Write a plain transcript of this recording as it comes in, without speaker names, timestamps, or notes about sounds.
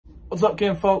What's up,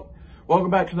 kinfolk?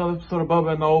 Welcome back to another episode of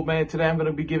Bubba and the Old Man. Today I'm going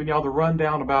to be giving y'all the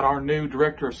rundown about our new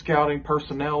Director of Scouting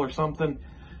Personnel or something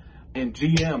and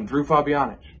GM, Drew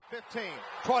Fabianich. 15,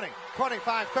 20,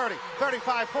 25, 30,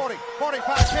 35, 40,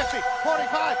 45, 50,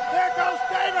 45. There goes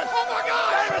Davis. Oh my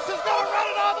God! Davis is going to run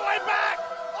it all the way back.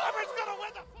 Auburn's going to win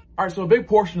the football. All right, so a big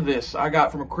portion of this I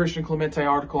got from a Christian Clemente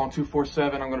article on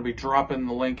 247. I'm going to be dropping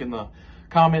the link in the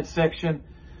comments section.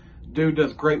 Dude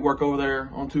does great work over there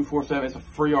on 247. It's a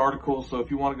free article, so if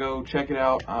you want to go check it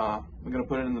out, I'm going to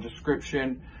put it in the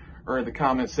description or in the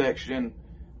comment section.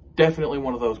 Definitely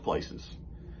one of those places.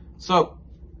 So,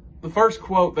 the first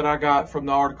quote that I got from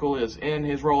the article is, in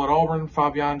his role at Auburn,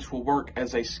 Fabianich will work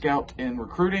as a scout in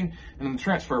recruiting and in the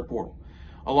transfer portal.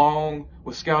 Along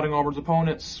with scouting Auburn's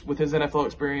opponents, with his NFL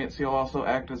experience, he'll also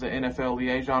act as an NFL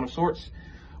liaison of sorts,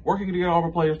 working to get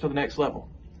Auburn players to the next level.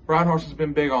 Brian Harson's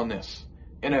been big on this.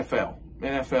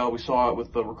 NFL, we saw it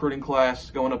with the recruiting class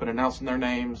going up and announcing their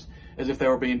names as if they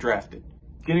were being drafted.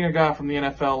 Getting a guy from the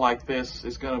NFL like this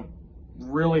is going to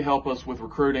really help us with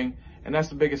recruiting, and that's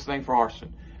the biggest thing for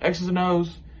Harson. X's and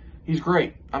O's, he's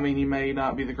great. I mean, he may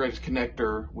not be the greatest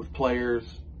connector with players,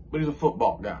 but he's a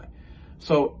football guy.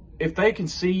 So if they can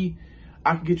see,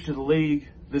 I can get you to the league,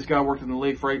 this guy worked in the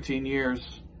league for 18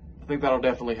 years, I think that'll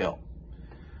definitely help.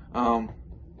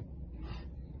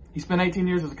 He spent 18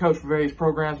 years as a coach for various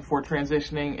programs before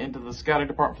transitioning into the scouting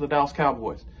department for the Dallas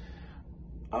Cowboys.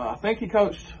 I think he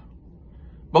coached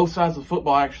both sides of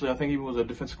football, actually. I think he was a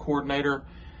defensive coordinator,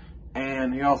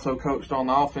 and he also coached on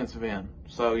the offensive end.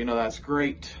 So, that's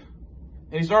great.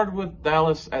 And he started with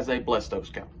Dallas as a Blesto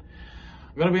scout.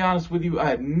 I'm going to be honest with you, I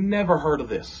had never heard of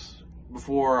this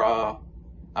before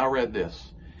I read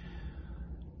this.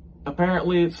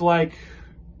 Apparently, it's like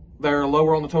they're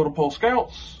lower on the totem pole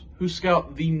scouts who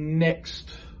scout the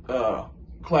next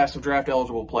class of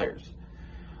draft-eligible players.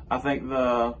 I think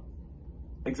the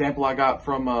example I got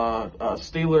from a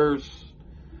Steelers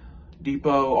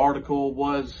Depot article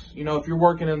was, if you're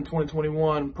working in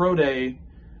 2021 Pro Day,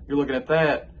 you're looking at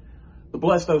that. The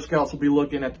Blesto scouts will be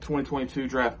looking at the 2022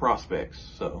 draft prospects.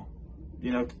 So,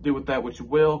 do with that what you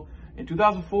will. In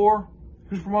 2004,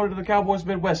 who's promoted to the Cowboys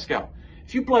Midwest Scout?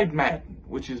 If you played Madden,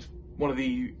 which is one of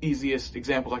the easiest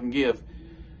examples I can give,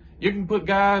 you can put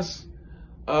guys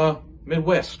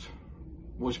Midwest,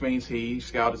 which means he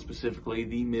scouted specifically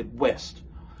the Midwest.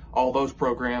 All those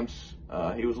programs,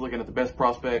 he was looking at the best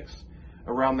prospects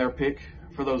around their pick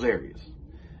for those areas.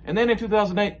 And then in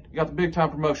 2008, you got the big-time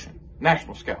promotion,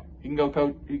 National Scout. He can go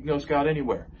coach, he can go scout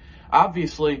anywhere.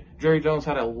 Obviously, Jerry Jones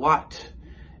had a lot,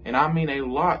 and I mean a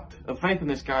lot, of faith in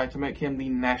this guy to make him the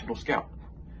National Scout.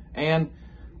 And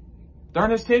during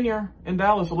his tenure in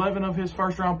Dallas, 11 of his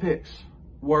first-round picks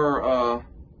were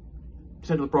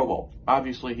sent to the Pro Bowl.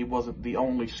 Obviously, he wasn't the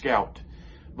only scout,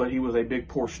 but he was a big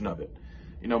portion of it.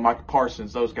 Micah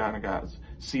Parsons, those kind of guys,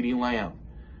 CeeDee Lamb.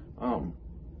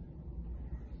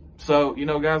 So,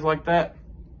 guys like that,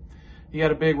 he had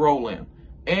a big role in.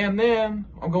 And then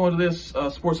I'm going to this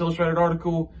Sports Illustrated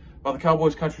article by the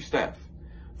Cowboys country staff.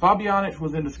 Fabianich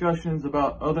was in discussions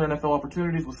about other NFL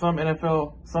opportunities with some in the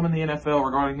NFL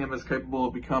regarding him as capable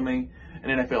of becoming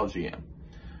an NFL GM.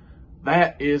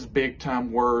 That is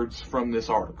big-time words from this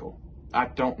article. I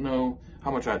don't know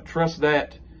how much I trust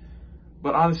that,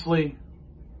 but honestly,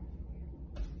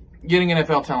 getting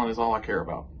NFL talent is all I care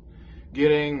about.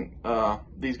 Getting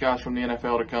these guys from the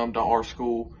NFL to come to our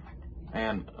school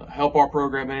and help our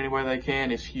program in any way they can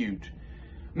is huge.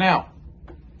 Now,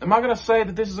 am I going to say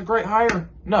that this is a great hire?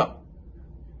 No.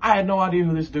 I had no idea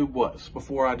who this dude was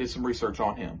before I did some research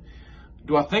on him.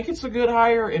 Do I think it's a good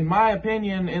hire? In my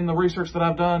opinion, in the research that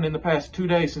I've done in the past 2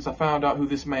 days since I found out who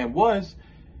this man was,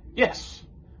 yes.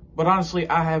 But honestly,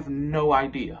 I have no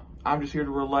idea. I'm just here to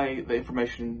relay the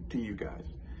information to you guys.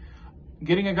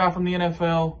 Getting a guy from the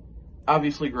NFL,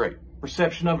 obviously great.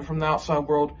 Perception of it from the outside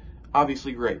world,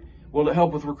 obviously great. Will it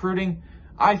help with recruiting?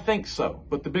 I think so.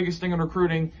 But the biggest thing in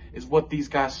recruiting is what these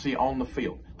guys see on the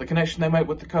field. The connection they make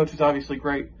with the coach is obviously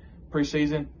great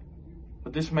preseason,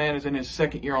 but this man is in his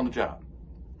second year on the job.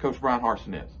 Coach Brian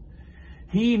Harson is.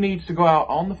 He needs to go out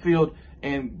on the field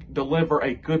and deliver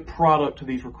a good product to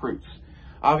these recruits.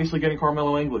 Obviously, getting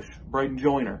Carmelo English, Braden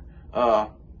Joyner,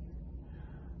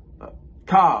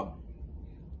 Cobb,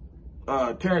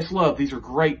 Terrence Love, these are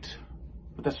great,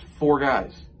 but that's 4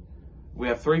 guys. We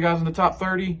have 3 guys in the top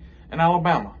 30 in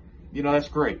Alabama. That's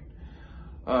great.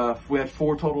 We had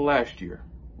 4 total last year.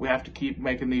 We have to keep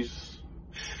making these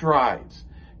strides.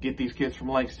 Get these kids from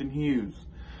Langston Hughes.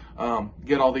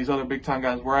 Get all these other big-time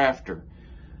guys we're after.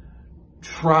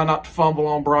 Try not to fumble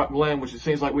on Brock Glenn, which it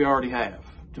seems like we already have,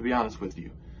 to be honest with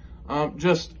you.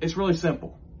 It's really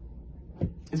simple.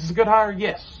 Is this a good hire?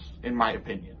 Yes, in my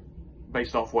opinion,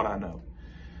 based off what I know.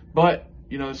 But,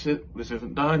 you know, this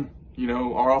isn't done. You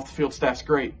know, our off-the-field staff's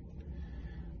great.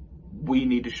 We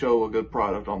need to show a good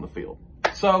product on the field.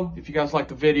 So, if you guys like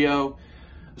the video,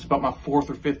 it's about my 4th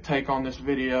or 5th take on this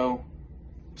video.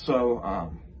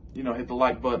 So, you know, hit the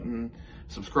like button,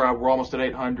 subscribe. We're almost at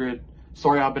 800.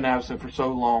 Sorry I've been absent for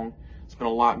so long. It's been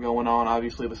a lot going on.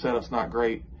 Obviously, the setup's not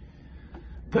great.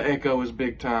 The echo is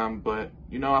big time, but,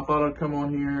 you know, I thought I'd come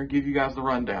on here, give you guys the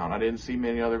rundown. I didn't see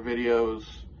many other videos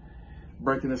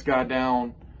breaking this guy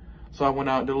down. So I went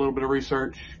out and did a little bit of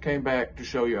research, came back to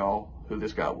show y'all who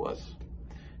this guy was.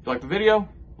 If you like the video,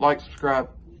 like, subscribe.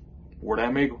 Word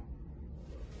Amigo.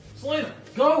 Selena,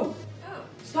 go! Oh.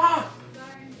 Stop!